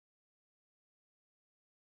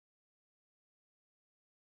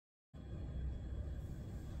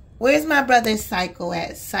Where's my brother Psycho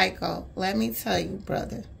at? Psycho, let me tell you,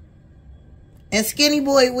 brother. And Skinny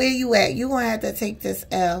Boy, where you at? You gonna have to take this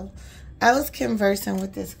L. I was conversing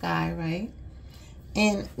with this guy, right?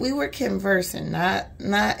 And we were conversing, not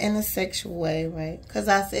in a sexual way, right? Because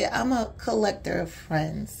I said, I'm a collector of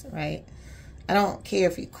friends, right? I don't care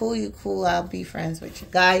if you cool, I'll be friends with you,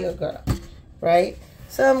 guy or girl, right?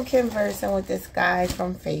 So I'm conversing with this guy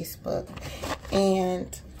from Facebook.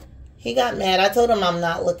 And he got mad. I told him I'm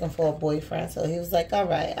not looking for a boyfriend. So he was like, all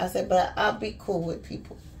right. I said, but I'll be cool with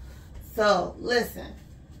people. So, listen.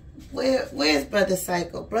 Where's Brother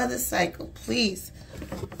Psycho? Brother Psycho, please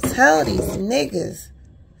tell these niggas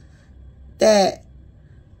that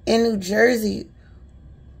in New Jersey,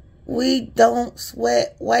 we don't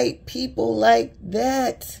sweat white people like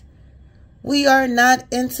that. We are not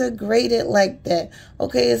integrated like that.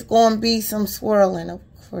 Okay, it's going to be some swirling. Of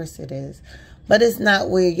course it is. But it's not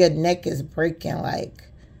where your neck is breaking like.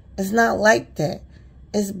 It's not like that.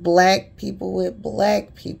 It's black people with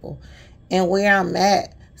black people. And where I'm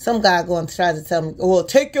at, some guy going to try to tell me, well,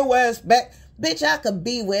 take your ass back. Bitch, I could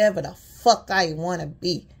be wherever the fuck I want to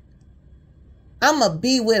be. I'm going to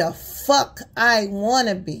be where the fuck I want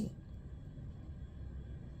to be.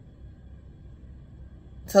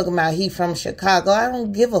 Talking about he from Chicago. I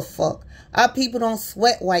don't give a fuck. Our people don't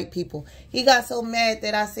sweat white people. He got so mad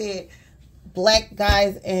that I said black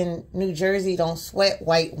guys in New Jersey don't sweat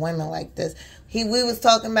white women like this. We was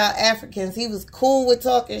talking about Africans. He was cool with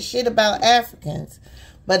talking shit about Africans.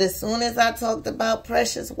 But as soon as I talked about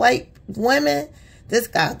precious white women, this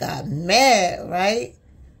guy got mad, right?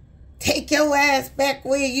 Take your ass back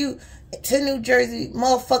where you, to New Jersey.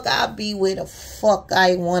 Motherfucker, I'll be where the fuck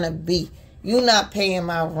I want to be. You not paying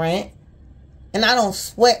my rent. And I don't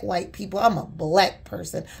sweat white people. I'm a black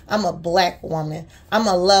person. I'm a black woman. I'm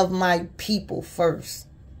going to love my people first.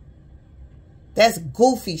 That's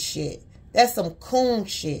goofy shit. That's some coon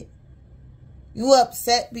shit. You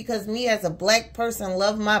upset because me as a black person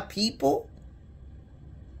love my people?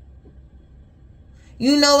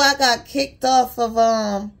 You know I got kicked off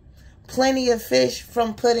of Plenty of Fish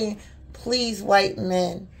from putting, please white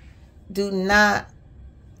men, do not,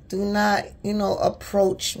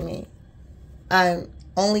 approach me. I'm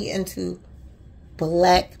only into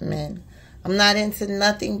black men. I'm not into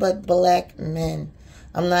nothing but black men.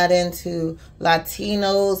 I'm not into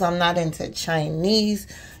Latinos. I'm not into Chinese,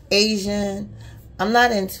 Asian. I'm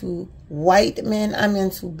not into white men. I'm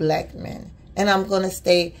into black men. And I'm going to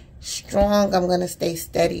stay strong. I'm going to stay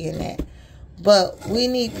steady in that. But we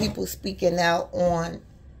need people speaking out on,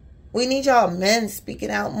 we need y'all men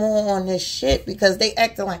speaking out more on this shit because they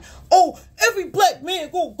acting like, oh, every black man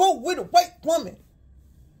gonna go with a white woman.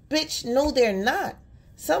 Bitch, no, they're not.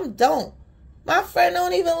 Some don't. My friend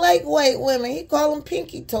don't even like white women. He call them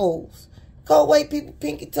pinky toes. Call white people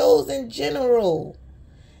pinky toes in general.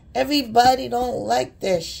 Everybody don't like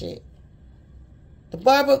that shit. The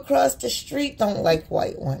barber across the street don't like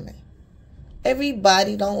white women.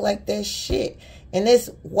 Everybody don't like that shit. And this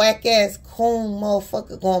whack-ass coon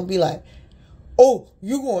motherfucker gonna be like, oh,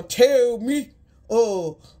 you gonna tell me,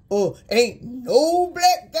 ain't no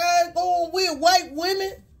black guys going with white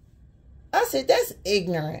women? I said, that's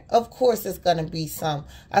ignorant. Of course it's gonna be some.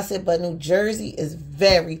 I said, but New Jersey is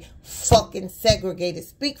very fucking segregated.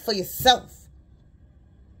 Speak for yourself.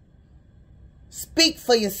 Speak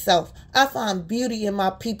for yourself. I find beauty in my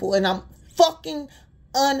people and I'm fucking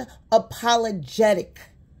unapologetic.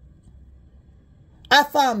 I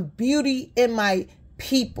find beauty in my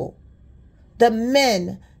people. The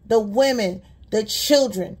men, the women, the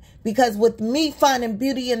children. Because with me finding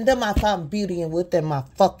beauty in them, I find beauty within my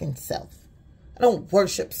fucking self. I don't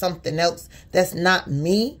worship something else that's not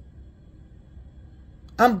me.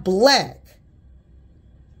 I'm black.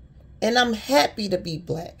 And I'm happy to be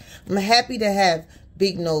black. I'm happy to have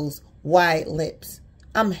big nose, wide lips.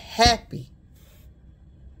 I'm happy.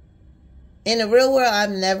 In the real world, I've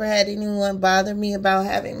never had anyone bother me about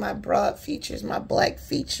having my broad features, my black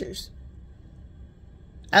features.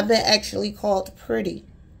 I've been actually called pretty.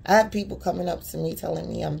 I have people coming up to me telling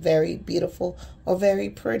me I'm very beautiful or very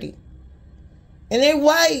pretty. And they're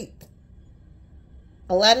white.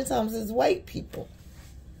 A lot of times it's white people.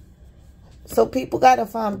 So people got to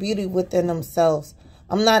find beauty within themselves.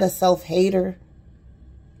 I'm not a self-hater.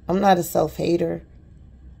 I'm not a self-hater.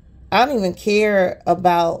 I don't even care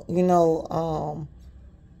about,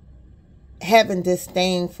 having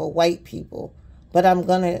disdain for white people. But I'm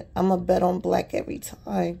going to bet on black every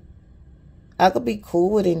time. I could be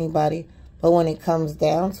cool with anybody. But when it comes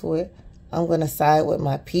down to it, I'm going to side with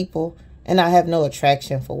my people. And I have no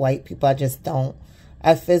attraction for white people. I just don't.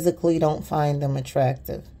 I physically don't find them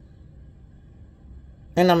attractive.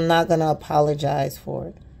 And I'm not going to apologize for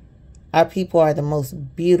it. Our people are the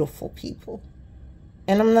most beautiful people.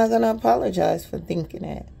 And I'm not going to apologize for thinking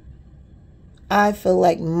that. I feel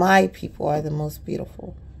like my people are the most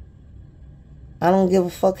beautiful. I don't give a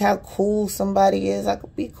fuck how cool somebody is. I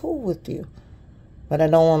could be cool with you. But I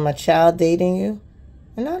don't want my child dating you.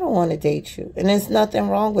 And I don't want to date you. And there's nothing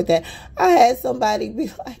wrong with that. I had somebody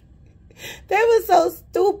be like, they were so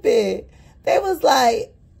stupid. They was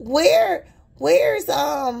like, where's,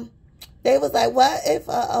 they was like, what if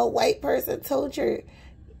a white person told you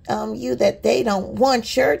that they don't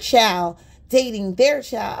want your child dating their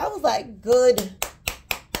child? I was like, good.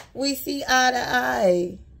 We see eye to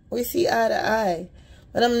eye. We see eye to eye.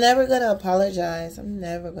 But I'm never going to apologize. I'm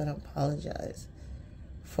never going to apologize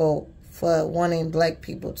for wanting black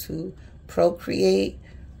people to procreate,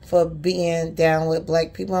 for being down with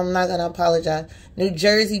black people. I'm not going to apologize. New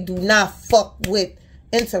Jersey do not fuck with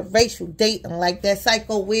interracial dating like that.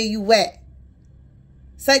 Psycho, where you at?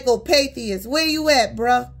 Psychopathist, where you at,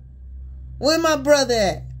 bruh? Where my brother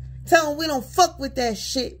at? Tell him we don't fuck with that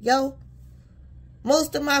shit, yo.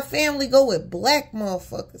 Most of my family go with black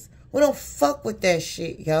motherfuckers. We don't fuck with that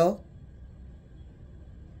shit, yo.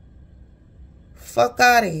 Fuck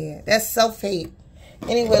out of here. That's self-hate.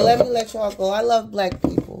 Anyway, let me let y'all go. I love black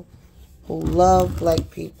people who love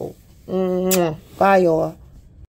black people. Bye, y'all.